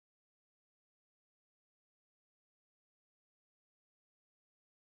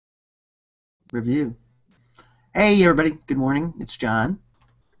Review. Hey everybody, good morning. It's John.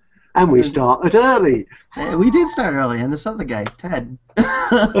 And we started early. We did start early, and this other guy, Ted.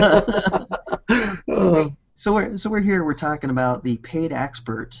 Hey, so we're here. We're talking about the Paid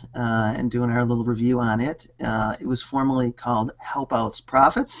Expert and doing our little review on it. It was formerly called Helpouts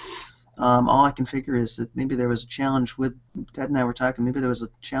Profits. All I can figure is that maybe there was a challenge with Ted and I were talking. Maybe there was a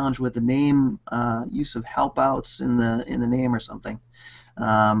challenge with the name use of Helpouts in the name or something.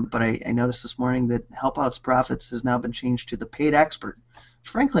 But I noticed this morning that Helpouts Profits has now been changed to the Paid Expert.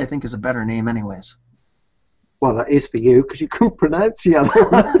 Frankly, I think is a better name anyways. Well, that is for you because you couldn't pronounce the other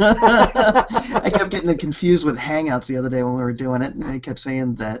one. I kept getting confused with Hangouts the other day when we were doing it, and I kept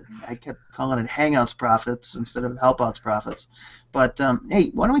saying that I kept calling it Hangouts Profits instead of Helpouts Profits. But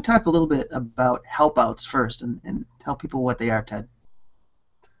hey, why don't we talk a little bit about Helpouts first and tell people what they are, Ted?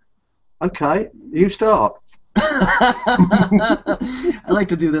 Okay, you start. I like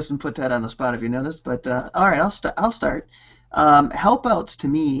to do this and put that on the spot if you noticed, but all right, I'll start. Helpouts to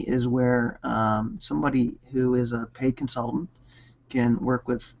me is where somebody who is a paid consultant can work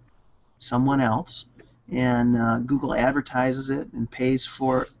with someone else, and Google advertises it and pays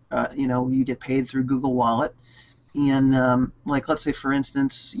for you get paid through Google Wallet. And like, let's say for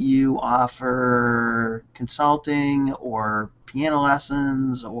instance you offer consulting or piano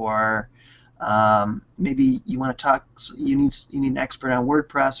lessons, or maybe you want to talk, you need an expert on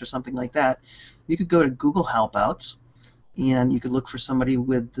WordPress or something like that. You could go to Google Helpouts and you could look for somebody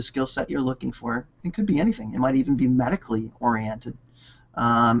with the skill set you're looking for. It could be anything. It might even be medically oriented.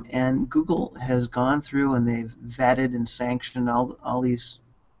 And Google has gone through and they've vetted and sanctioned all these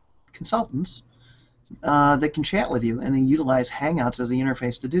consultants that can chat with you, and they utilize Hangouts as the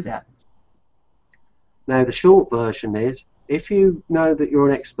interface to do that. Now, the short version is, if you know that you're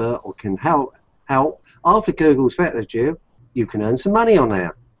an expert or can help after Google's vetted you, you can earn some money on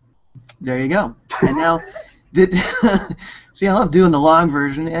there. There you go. And now, see, I love doing the long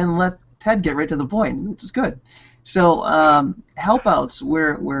version and let Ted get right to the point. It's good. So Helpouts,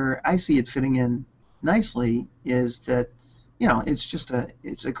 where I see it fitting in nicely, is that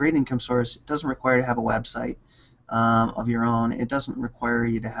it's a great income source. It doesn't require you to have a website of your own. It doesn't require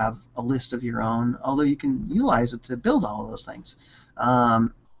you to have a list of your own, although you can utilize it to build all of those things.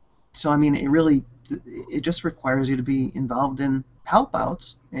 So I mean, it just requires you to be involved in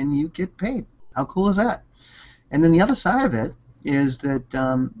Helpouts, and you get paid. How cool is that? And then the other side of it is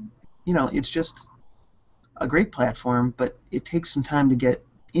that it's just a great platform, but it takes some time to get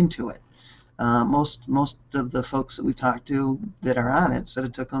into it. Most of the folks that we talked to that are on it said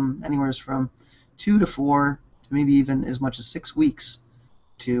it took them anywhere from 2 to 4 to maybe even as much as 6 weeks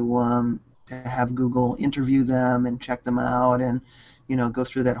to have Google interview them and check them out and go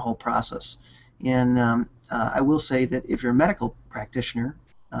through that whole process. And I will say that if you're a medical practitioner,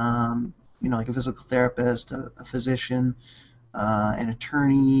 like a physical therapist, a physician, an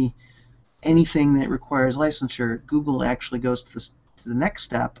attorney, anything that requires licensure, Google actually goes to the next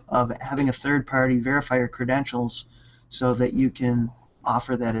step of having a third party verify your credentials so that you can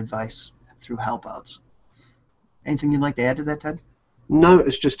offer that advice through Helpouts. Anything you'd like to add to that, Ted? No,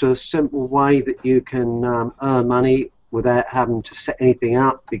 it's just a simple way that you can earn money without having to set anything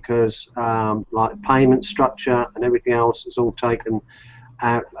up, because like payment structure and everything else is all taken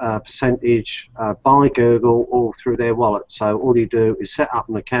out percentage by Google or through their wallet. So all you do is set up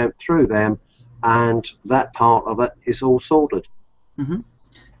an account through them, and that part of it is all sorted. Mm-hmm.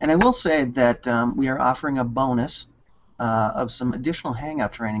 And I will say that we are offering a bonus of some additional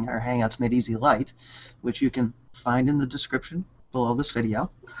Hangout training, our Hangouts Made Easy Lite, which you can find in the description below this video.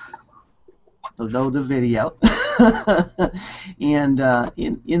 Below the video. And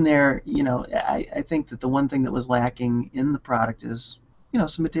in there, I think that the one thing that was lacking in the product is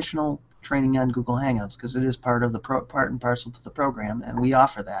some additional training on Google Hangouts, because it is part of the part and parcel to the program, and we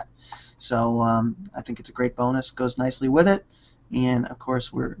offer that. So I think it's a great bonus. Goes nicely with it. And of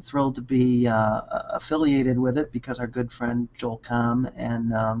course, we're thrilled to be affiliated with it because our good friend Joel Com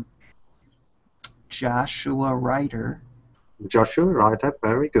and Joshua Ryder.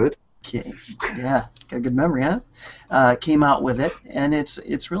 Very good. Yeah, got a good memory, huh? Came out with it, and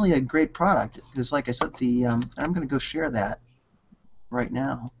it's really a great product. Because, like I said, I'm going to go share that right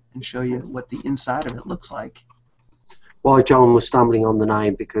now and show you what the inside of it looks like. Why John was stumbling on the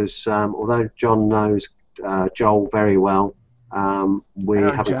name, because although John knows Joel very well, we I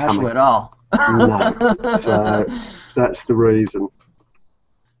don't haven't Joshua at all. No, so that's the reason.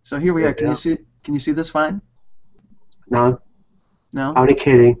 So here we are. Can you see this fine? No. No? Only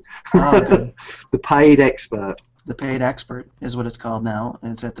kidding. Oh, good. The Paid Expert. The Paid Expert is what it's called now,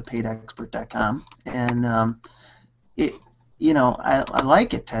 and it's at thepaidexpert.com. And I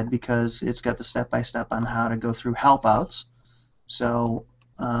like it, Ted, because it's got the step-by-step on how to go through Helpouts. So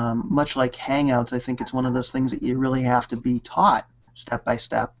much like Hangouts, I think it's one of those things that you really have to be taught step by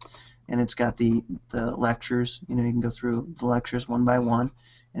step. And it's got the lectures. You can go through the lectures one by one,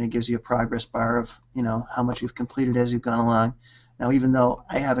 and it gives you a progress bar of how much you've completed as you've gone along. Now, even though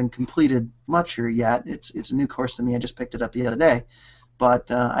I haven't completed much here yet, it's a new course to me. I just picked it up the other day.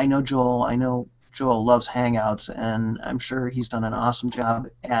 But I know Joel. I know Joel loves Hangouts, and I'm sure he's done an awesome job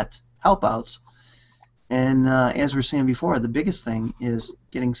at Helpouts. And as we were saying before, the biggest thing is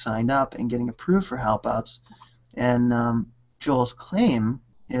getting signed up and getting approved for Helpouts. And Joel's claim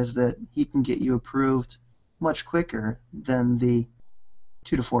is that he can get you approved much quicker than the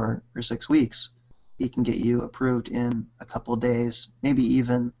 2 to 4 or 6 weeks. He can get you approved in a couple of days, maybe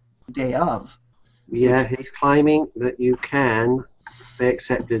even day of. Yeah, he's claiming that you can be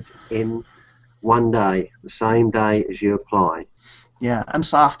accepted in one day, the same day as you apply. Yeah, I'm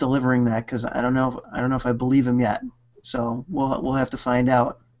soft delivering that because I don't know if I believe him yet. So we'll have to find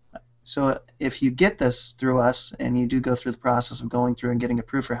out. So if you get this through us and you do go through the process of going through and getting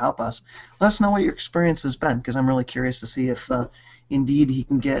approved for Help Us, let us know what your experience has been, because I'm really curious to see if indeed he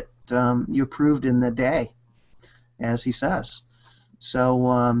can get you approved in the day, as he says.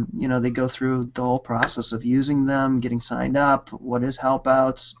 So they go through the whole process of using them, getting signed up, what is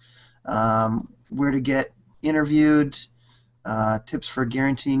Helpouts, where to get interviewed, tips for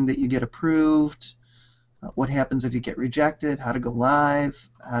guaranteeing that you get approved, what happens if you get rejected, how to go live,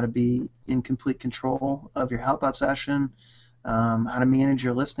 how to be in complete control of your Helpout session, how to manage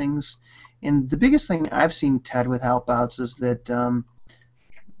your listings. And the biggest thing I've seen, Ted, with Helpouts is that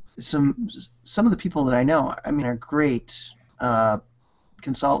some of the people that I know, are great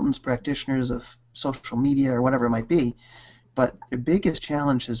consultants, practitioners of social media or whatever it might be, but their biggest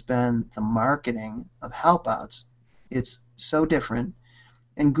challenge has been the marketing of Helpouts. It's so different.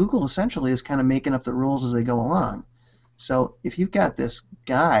 And Google essentially is kind of making up the rules as they go along. So if you've got this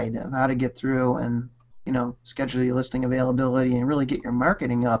guide of how to get through and schedule your listing availability and really get your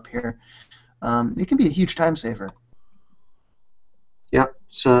marketing up here, it can be a huge time saver. Yep,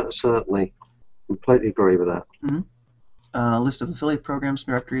 certainly. Completely agree with that. Mm-hmm. List of affiliate programs,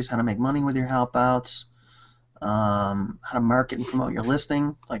 directories, how to make money with your Helpouts, how to market and promote your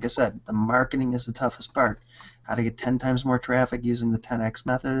listing. Like I said, the marketing is the toughest part. How to get 10 times more traffic using the 10x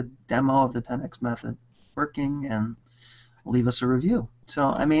method, demo of the 10x method working, and leave us a review.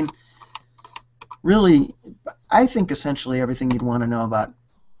 So, really, I think essentially everything you'd want to know about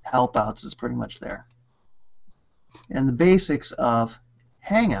Helpouts is pretty much there. And the basics of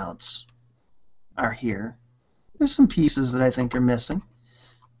Hangouts are here. There's some pieces that I think are missing,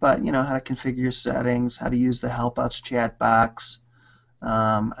 but how to configure your settings, how to use the Helpouts chat box,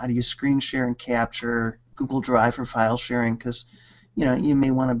 how to use screen share and capture, Google Drive for file sharing, because you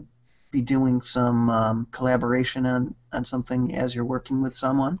may want to be doing some collaboration on something as you're working with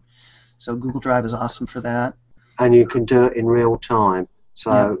someone. So Google Drive is awesome for that. And you can do it in real time.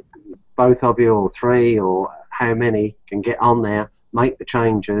 So both of you, or three, or how many, can get on there, make the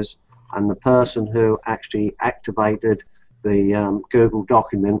changes, and the person who actually activated the Google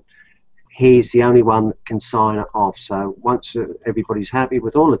document, he's the only one that can sign it off. So once everybody's happy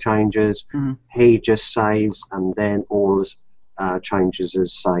with all the changes, he just saves, and then all the changes are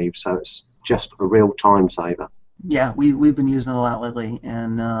saved. So it's just a real time saver. Yeah, we've been using it a lot lately,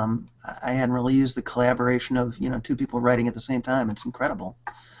 and I hadn't really used the collaboration of two people writing at the same time. It's incredible.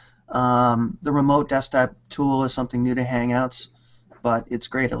 The remote desktop tool is something new to Hangouts, but it's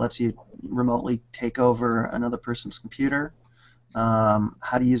great. It lets you remotely take over another person's computer.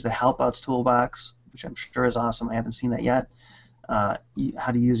 How to use the Helpouts toolbox, which I'm sure is awesome. I haven't seen that yet. How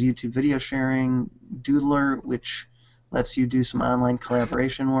to use YouTube video sharing, Doodler, which lets you do some online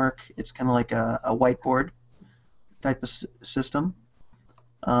collaboration work. It's kind of like a whiteboard type of system.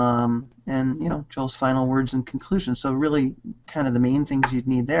 And Joel's final words and conclusion. So really kind of the main things you'd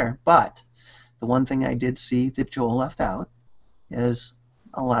need there. But the one thing I did see that Joel left out is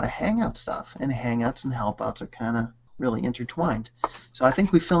a lot of Hangout stuff. And Hangouts and Helpouts are kind of really intertwined. So I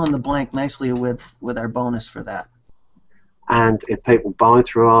think we fill in the blank nicely with our bonus for that. And if people buy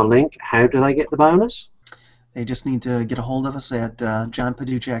through our link, how do they get the bonus? They just need to get a hold of us at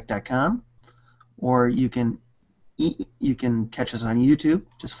JohnPaduchak.com, or you can catch us on YouTube.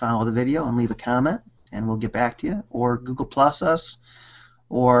 Just follow the video and leave a comment, and we'll get back to you. Or Google Plus us,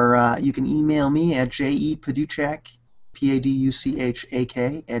 or you can email me at JePaduchak,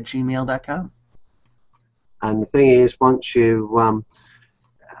 PADUCHAK @gmail.com. And the thing is, once you,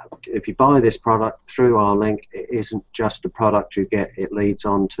 if you buy this product through our link, it isn't just a product you get. It leads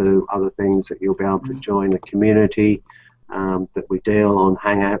on to other things that you'll be able to join a community, that we deal on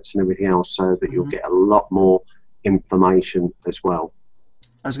Hangouts and everything else, so that you'll get a lot more information as well.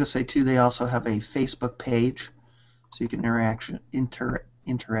 I was going to say too, they also have a Facebook page, so you can interaction.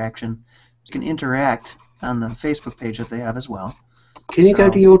 You can interact on the Facebook page that they have as well. Can you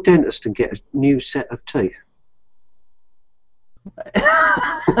go to your dentist and get a new set of teeth?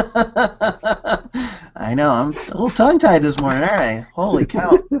 I know, I'm a little tongue-tied this morning, aren't I? Holy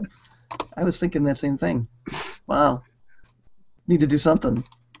cow. I was thinking that same thing. Wow. Need to do something.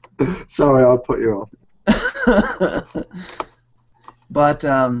 Sorry, I'll put you off. But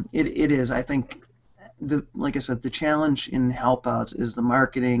it is, I think, like I said, the challenge in Helpouts is the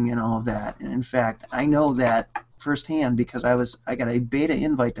marketing and all of that. And in fact, I know that firsthand because I got a beta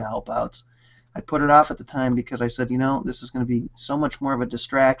invite to Helpouts. I put it off at the time because I said, you know, this is going to be so much more of a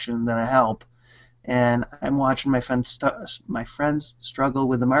distraction than a help. And I'm watching my friends struggle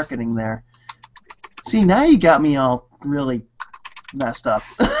with the marketing there. See, now you got me all really messed up.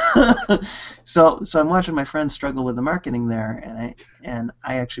 So I'm watching my friends struggle with the marketing there, and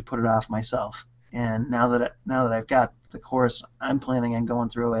I actually put it off myself. And now that I've got the course, I'm planning on going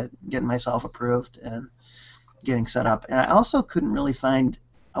through it, getting myself approved, and getting set up. And I also couldn't really find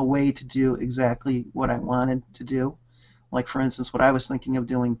a way to do exactly what I wanted to do. Like, for instance, what I was thinking of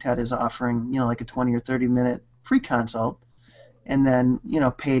doing, Ted is offering, you know, like a 20 or 30-minute free consult, and then, you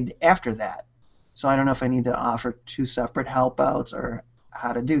know, paid after that. So I don't know if I need to offer 2 separate Helpouts or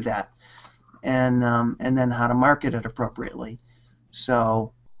how to do that, and then how to market it appropriately.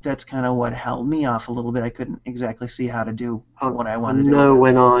 So that's kind of what held me off a little bit. I couldn't exactly see how to do what I wanted to do. I know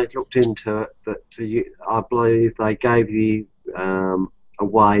when I looked into it that I believe they gave you a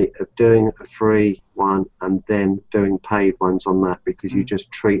way of doing a free one and then doing paid ones on that, because you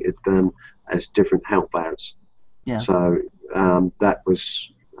just treated them as different Helpouts. Yeah. So that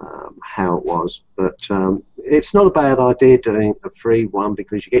was how it was. But it's not a bad idea doing a free one,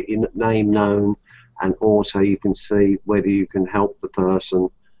 because you get your name known, and also you can see whether you can help the person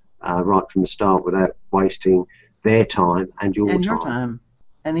right from the start without wasting their time and your time.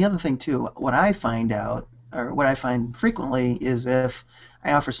 And the other thing too, what I find out, or what I find frequently, is if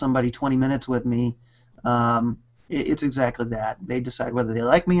I offer somebody 20 minutes with me, it's exactly that. They decide whether they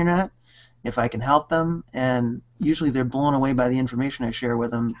like me or not, if I can help them, and usually they're blown away by the information I share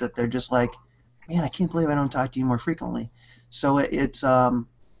with them, that they're just like, man, I can't believe I don't talk to you more frequently. So it's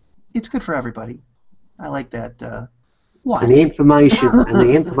good for everybody. I like that. What? And the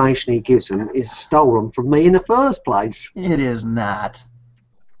information he gives them is stolen from me in the first place. It is not.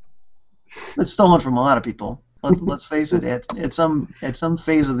 It's stolen from a lot of people. Let's face it. At some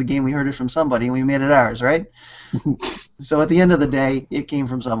phase of the game, we heard it from somebody, and we made it ours, right? So at the end of the day, it came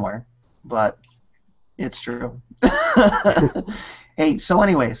from somewhere. But it's true. Hey, so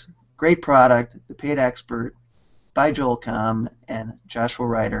anyways, great product, The Paid Expert by Joel.com and Joshua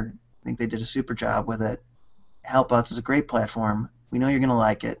Ryder. I think they did a super job with it. Helpouts is a great platform. We know you're going to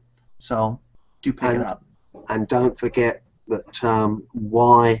like it, so do pick it up. And don't forget that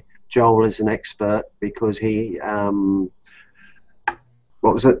why Joel is an expert, because he,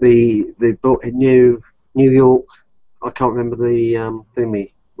 what was it, the book in New York, I can't remember the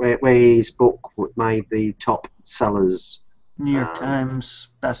thingy, where his book made the top sellers. New York Times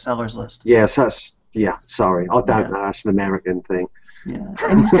bestsellers list. Yes, sorry, I don't know, that's an American thing. Yeah,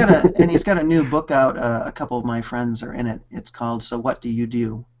 and he's got a new book out. A couple of my friends are in it. It's called "So What Do You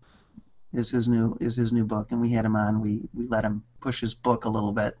Do?" Is his new book, and we had him on. We let him push his book a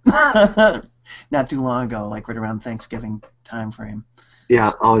little bit, not too long ago, like right around Thanksgiving time frame.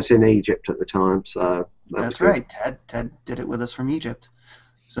 Yeah, I was in Egypt at the time, so that's right. Ted did it with us from Egypt.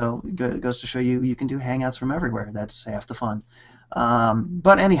 So it goes to show you can do Hangouts from everywhere. That's half the fun.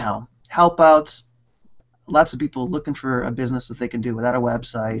 But anyhow, Helpouts. Lots of people looking for a business that they can do without a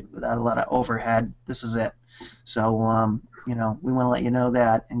website, without a lot of overhead. This is it. So, you know, we want to let you know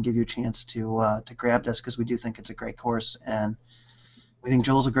that and give you a chance to grab this, because we do think it's a great course, and we think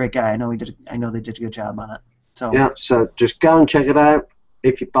Joel's a great guy. I know they did a good job on it. So yeah. So just go and check it out.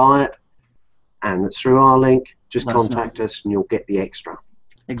 If you buy it, and it's through our link, just contact us, and you'll get the extra.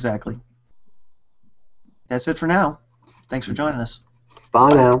 Exactly. That's it for now. Thanks for joining us.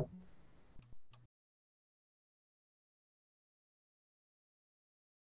 Bye now.